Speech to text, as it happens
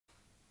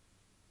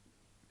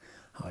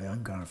Hi,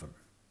 I'm Garvin.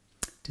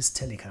 This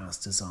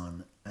telecast is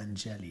on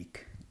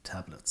Angeliq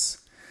tablets.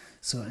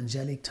 So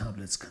Angeliq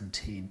tablets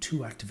contain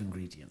two active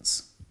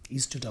ingredients,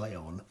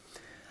 Estradiol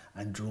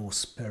and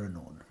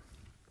drospirenone.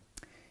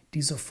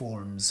 These are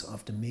forms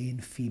of the main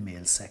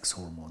female sex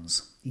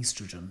hormones,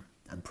 estrogen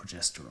and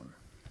progesterone.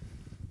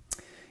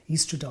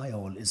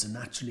 Estradiol is a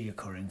naturally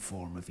occurring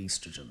form of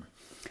estrogen,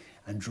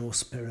 and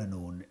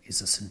drospirenone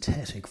is a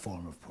synthetic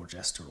form of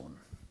progesterone.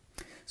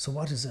 So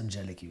what is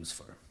Angeliq used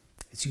for?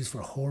 It's used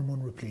for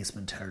hormone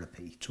replacement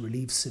therapy to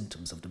relieve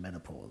symptoms of the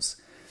menopause.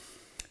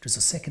 There's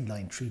a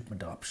second-line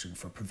treatment option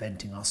for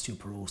preventing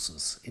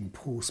osteoporosis in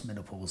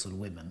postmenopausal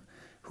women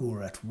who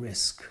are at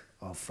risk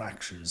of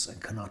fractures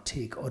and cannot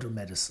take other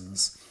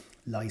medicines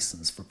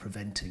licensed for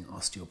preventing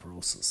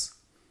osteoporosis.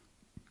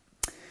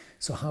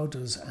 So how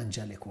does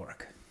Angeliq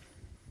work?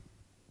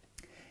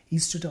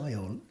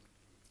 Estradiol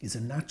is a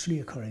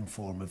naturally occurring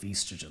form of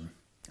estrogen,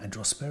 and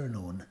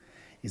drospirenone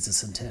is a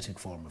synthetic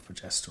form of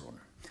progesterone.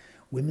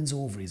 Women's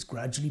ovaries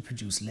gradually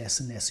produce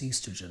less and less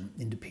estrogen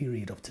in the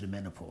period up to the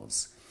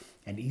menopause,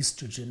 and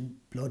estrogen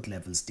blood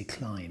levels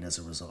decline as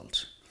a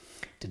result.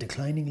 The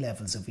declining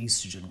levels of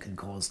estrogen can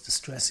cause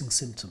distressing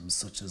symptoms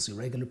such as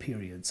irregular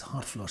periods,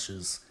 hot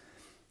flushes,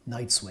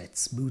 night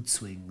sweats, mood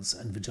swings,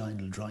 and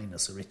vaginal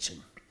dryness or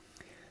itching.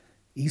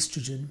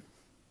 Estrogen,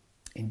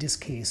 in this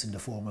case in the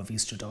form of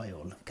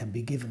estradiol, can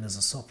be given as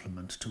a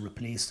supplement to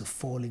replace the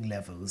falling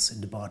levels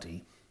in the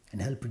body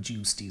and help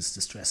reduce these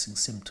distressing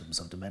symptoms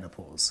of the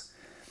menopause.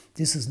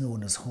 This is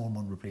known as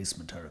hormone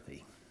replacement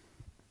therapy.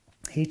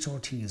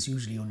 HRT is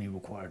usually only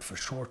required for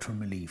short-term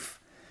relief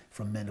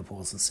from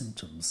menopausal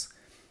symptoms,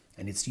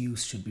 and its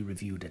use should be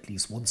reviewed at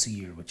least once a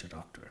year with your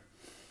doctor.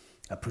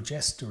 A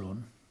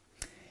progesterone,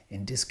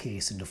 in this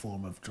case in the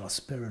form of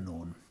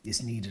drospirenone,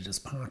 is needed as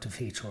part of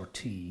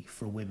HRT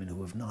for women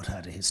who have not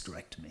had a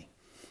hysterectomy.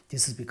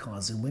 This is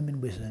because in women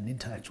with an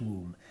intact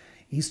womb,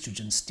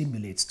 estrogen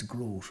stimulates the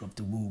growth of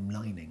the womb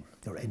lining,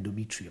 or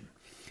endometrium,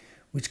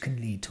 which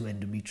can lead to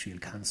endometrial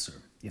cancer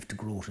if the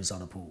growth is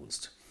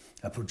unopposed.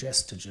 A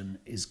progestogen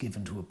is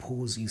given to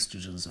oppose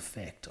estrogen's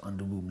effect on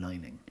the womb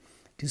lining.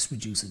 This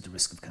reduces the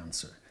risk of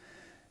cancer,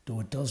 though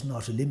it does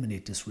not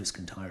eliminate this risk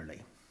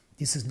entirely.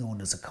 This is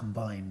known as a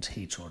combined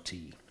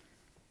HRT.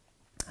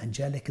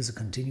 Angeliq is a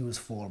continuous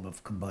form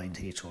of combined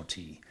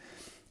HRT.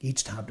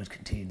 Each tablet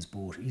contains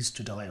both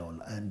estradiol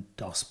and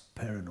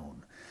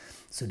drospirenone,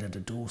 so that a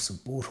dose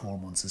of both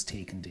hormones is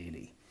taken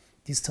daily.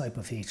 This type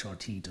of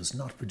HRT does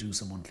not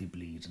produce a monthly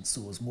bleed and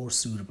so is more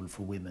suitable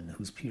for women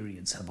whose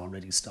periods have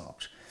already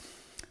stopped.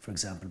 For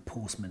example,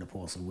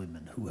 postmenopausal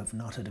women who have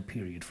not had a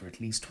period for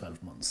at least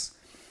 12 months.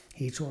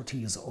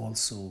 HRT is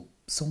also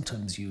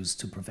sometimes used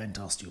to prevent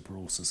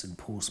osteoporosis in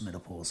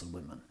postmenopausal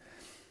women.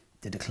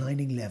 The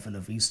declining level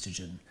of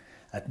estrogen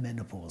at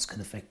menopause can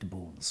affect the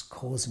bones,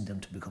 causing them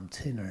to become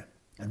thinner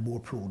and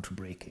more prone to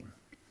breaking.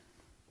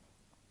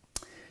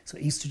 So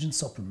estrogen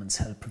supplements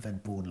help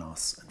prevent bone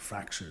loss and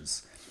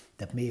fractures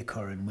that may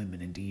occur in women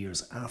in the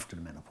years after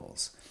the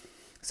menopause.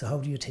 So how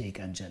do you take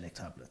Angeliq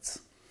tablets?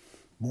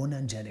 One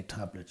Angeliq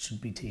tablet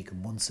should be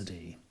taken once a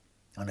day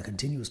on a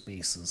continuous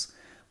basis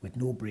with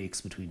no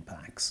breaks between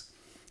packs.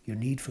 Your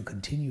need for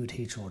continued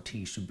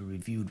HRT should be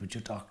reviewed with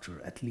your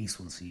doctor at least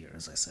once a year,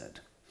 as I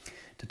said.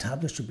 The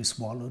tablets should be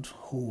swallowed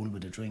whole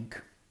with a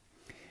drink.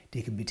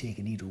 They can be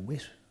taken either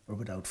with or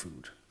without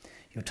food.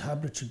 Your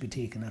tablet should be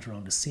taken at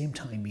around the same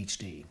time each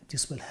day.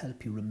 This will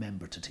help you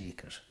remember to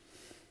take it.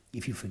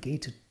 If you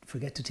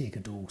forget to take a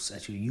dose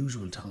at your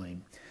usual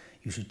time,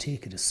 you should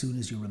take it as soon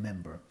as you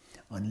remember,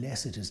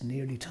 unless it is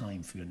nearly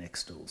time for your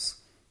next dose.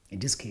 In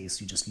this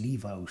case, you just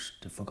leave out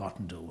the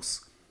forgotten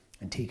dose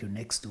and take your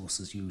next dose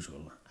as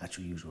usual at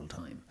your usual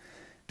time.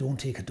 Don't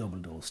take a double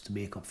dose to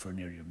make up for an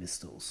earlier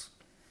missed dose.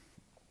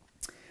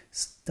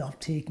 Stop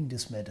taking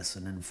this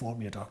medicine and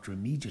inform your doctor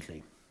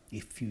immediately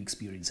if you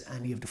experience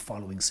any of the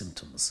following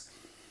symptoms: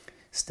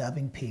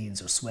 stabbing pains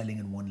or swelling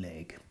in one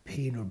leg,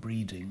 pain or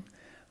breathing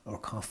or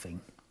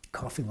coughing,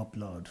 coughing up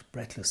blood,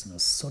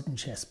 breathlessness, sudden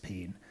chest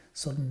pain,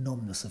 sudden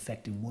numbness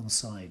affecting one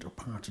side or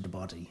part of the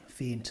body,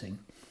 fainting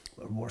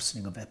or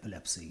worsening of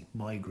epilepsy,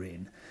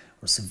 migraine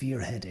or severe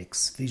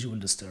headaches, visual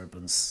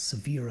disturbance,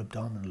 severe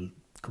abdominal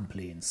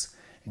complaints,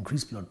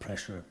 increased blood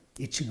pressure,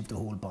 itching of the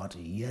whole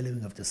body,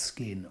 yellowing of the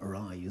skin or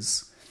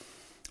eyes,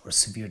 or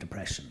severe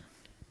depression.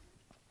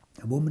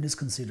 A woman is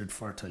considered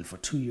fertile for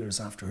 2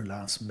 years after her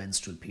last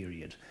menstrual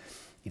period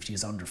if she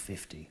is under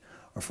 50,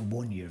 or for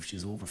 1 year if she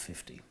is over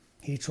 50.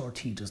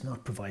 HRT does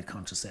not provide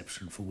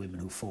contraception for women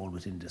who fall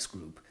within this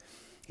group.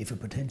 If a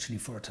potentially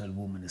fertile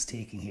woman is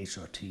taking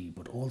HRT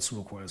but also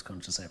requires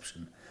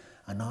contraception,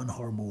 a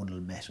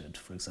non-hormonal method,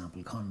 for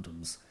example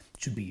condoms,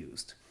 should be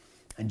used.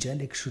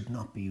 Angeliq should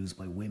not be used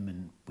by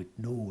women with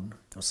known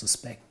or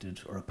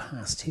suspected or a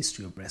past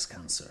history of breast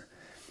cancer,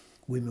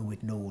 women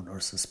with known or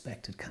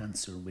suspected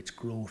cancer in which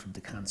growth of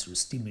the cancer is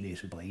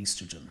stimulated by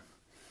estrogen,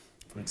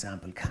 for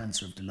example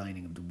cancer of the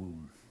lining of the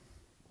womb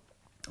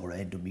or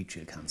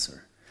endometrial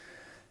cancer,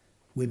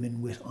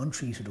 women with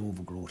untreated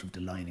overgrowth of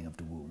the lining of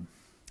the womb,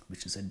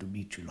 which is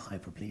endometrial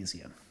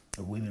hyperplasia,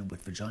 or women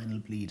with vaginal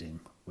bleeding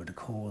where the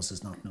cause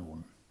is not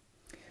known.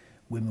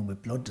 Women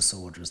with blood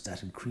disorders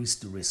that increase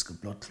the risk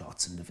of blood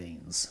clots in the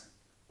veins.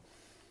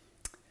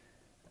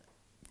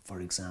 For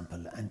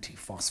example,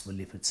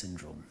 antiphospholipid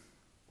syndrome,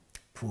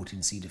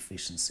 protein C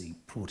deficiency,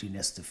 protein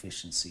S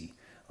deficiency,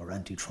 or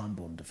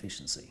antithrombin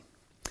deficiency.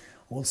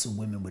 Also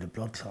women with a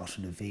blood clot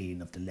in a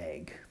vein of the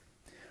leg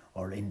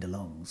or in the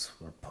lungs,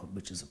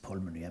 which is a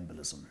pulmonary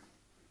embolism.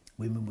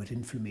 Women with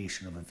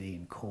inflammation of a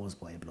vein caused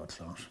by a blood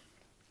clot.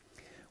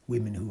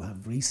 Women who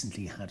have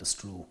recently had a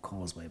stroke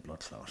caused by a blood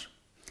clot.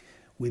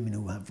 Women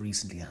who have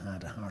recently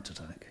had a heart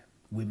attack.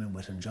 Women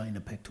with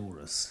angina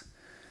pectoris.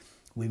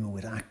 Women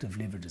with active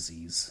liver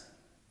disease,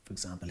 for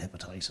example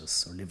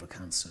hepatitis or liver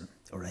cancer,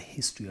 or a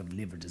history of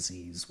liver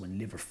disease when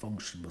liver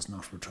function was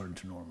not returned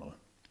to normal.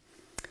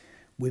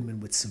 Women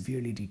with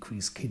severely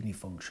decreased kidney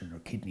function or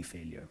kidney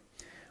failure.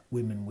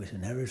 Women with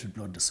inherited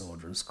blood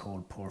disorders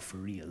called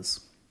porphyrias.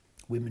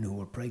 Women who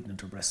are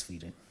pregnant or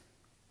breastfeeding.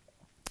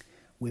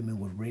 Women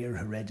with rare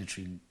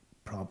hereditary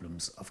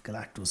problems of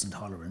galactose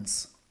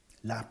intolerance,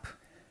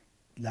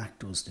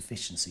 lactose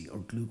deficiency, or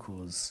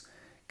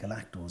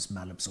glucose-galactose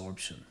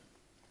malabsorption,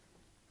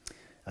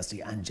 as the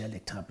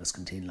Angeliq tablets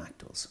contain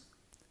lactose.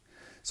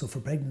 So for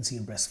pregnancy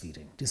and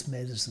breastfeeding, this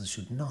medicine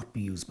should not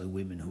be used by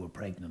women who are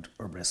pregnant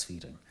or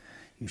breastfeeding.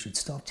 You should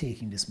stop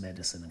taking this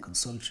medicine and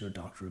consult your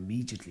doctor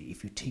immediately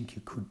if you think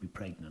you could be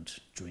pregnant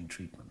during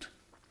treatment.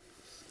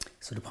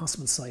 So the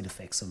possible side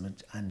effects of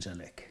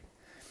Angeliq: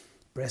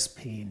 breast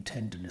pain,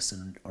 tenderness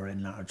or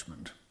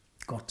enlargement,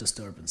 gut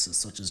disturbances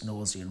such as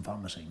nausea and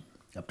vomiting,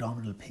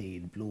 abdominal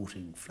pain,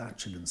 bloating,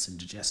 flatulence,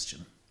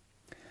 indigestion,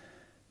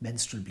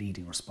 menstrual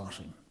bleeding or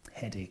spotting,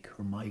 headache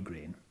or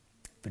migraine,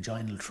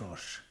 vaginal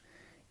thrush,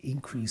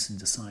 increase in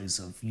the size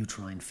of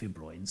uterine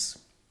fibroids,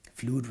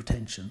 fluid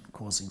retention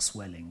causing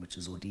swelling, which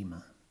is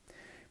oedema,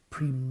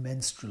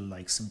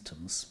 premenstrual-like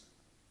symptoms,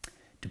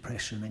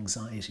 depression,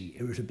 anxiety,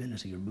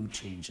 irritability or mood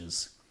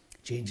changes,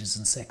 changes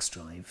in sex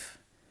drive,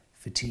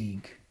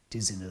 fatigue,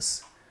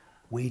 dizziness,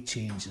 weight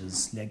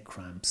changes, leg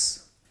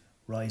cramps,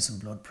 rise in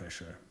blood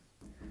pressure,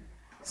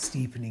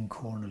 steepening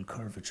corneal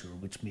curvature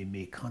which may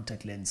make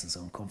contact lenses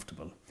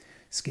uncomfortable,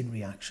 skin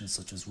reactions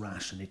such as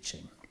rash and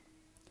itching,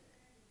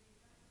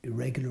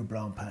 irregular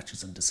brown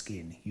patches on the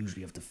skin,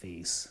 usually of the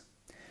face,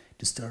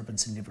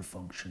 disturbance in liver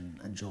function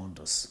and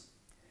jaundice,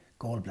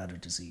 gallbladder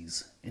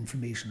disease,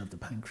 inflammation of the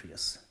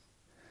pancreas,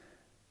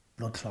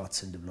 blood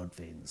clots in the blood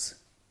veins,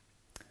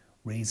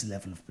 raise the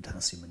level of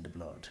potassium in the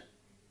blood.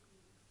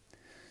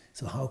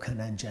 So how can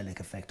Angeliq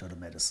affect other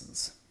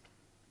medicines?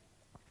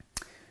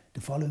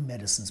 The following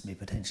medicines may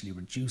potentially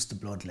reduce the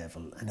blood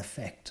level and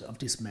effect of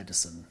this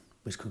medicine,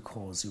 which could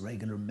cause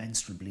irregular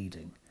menstrual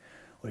bleeding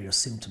or your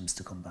symptoms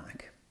to come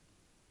back.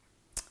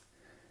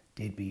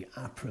 They'd be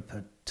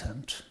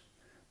aprepitant,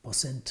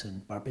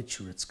 bosentan,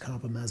 barbiturates,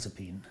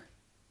 carbamazepine,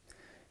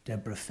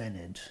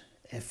 debrafenib,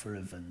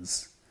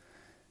 efavirenz,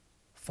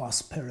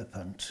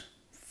 fosperapant,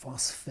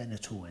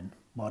 fosphenytoin,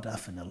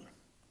 modafinil,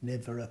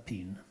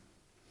 nevirapine,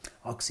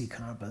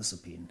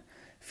 oxycarbazepine,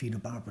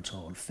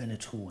 phenobarbital,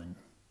 phenytoin,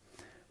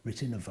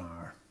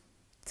 ritonavir,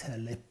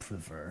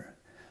 taliprevir,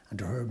 and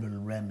the herbal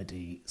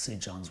remedy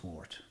St. John's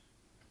wort,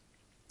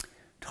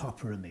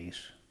 topiramate.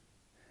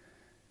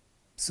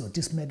 So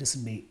this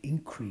medicine may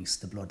increase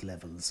the blood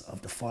levels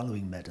of the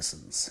following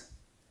medicines,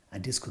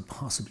 and this could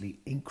possibly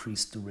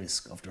increase the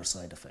risk of their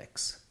side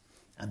effects: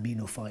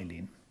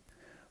 aminophylline,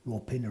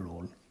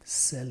 ropinirole,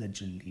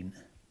 selaginine,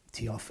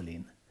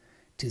 theophylline,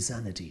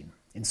 tizanidine.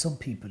 In some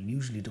people,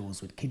 usually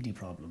those with kidney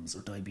problems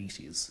or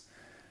diabetes,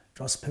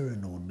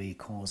 drospirenone may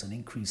cause an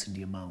increase in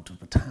the amount of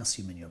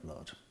potassium in your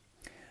blood.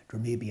 There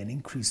may be an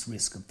increased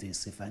risk of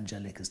this if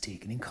Angeliq is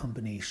taken in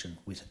combination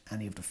with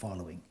any of the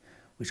following,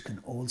 which can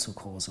also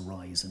cause a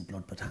rise in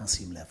blood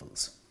potassium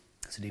levels.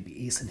 So they'd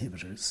be ACE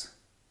inhibitors,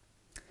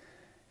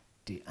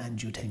 the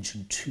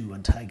angiotensin II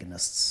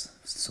antagonists,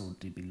 so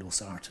they'd be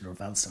losartan or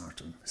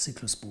valsartan,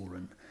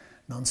 cyclosporin,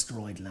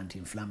 non-steroidal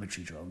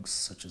anti-inflammatory drugs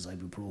such as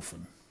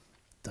ibuprofen,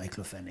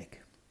 diclofenac,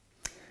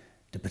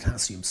 the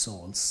potassium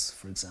salts,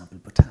 for example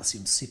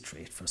potassium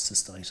citrate for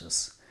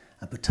cystitis,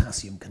 and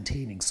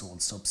potassium-containing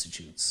salt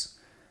substitutes,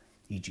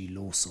 e.g.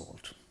 low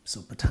salt.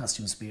 So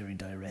potassium-sparing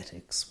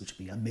diuretics, which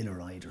would be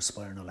amiloride or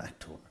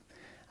spironolactone,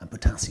 and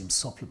potassium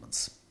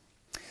supplements.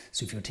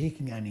 So if you're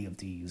taking any of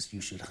these, you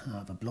should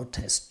have a blood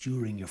test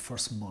during your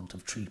first month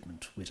of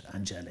treatment with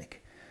Angeliq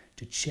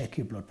to check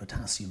your blood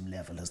potassium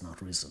level has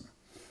not risen,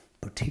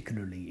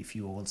 particularly if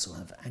you also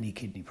have any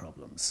kidney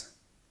problems.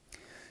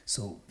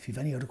 So if you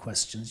have any other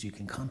questions, you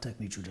can contact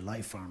me through the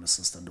live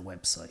pharmacist on the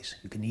website.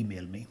 You can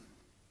email me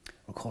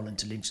or call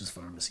into Lynch's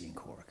pharmacy in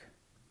Cork.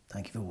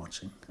 Thank you for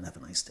watching and have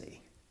a nice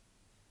day.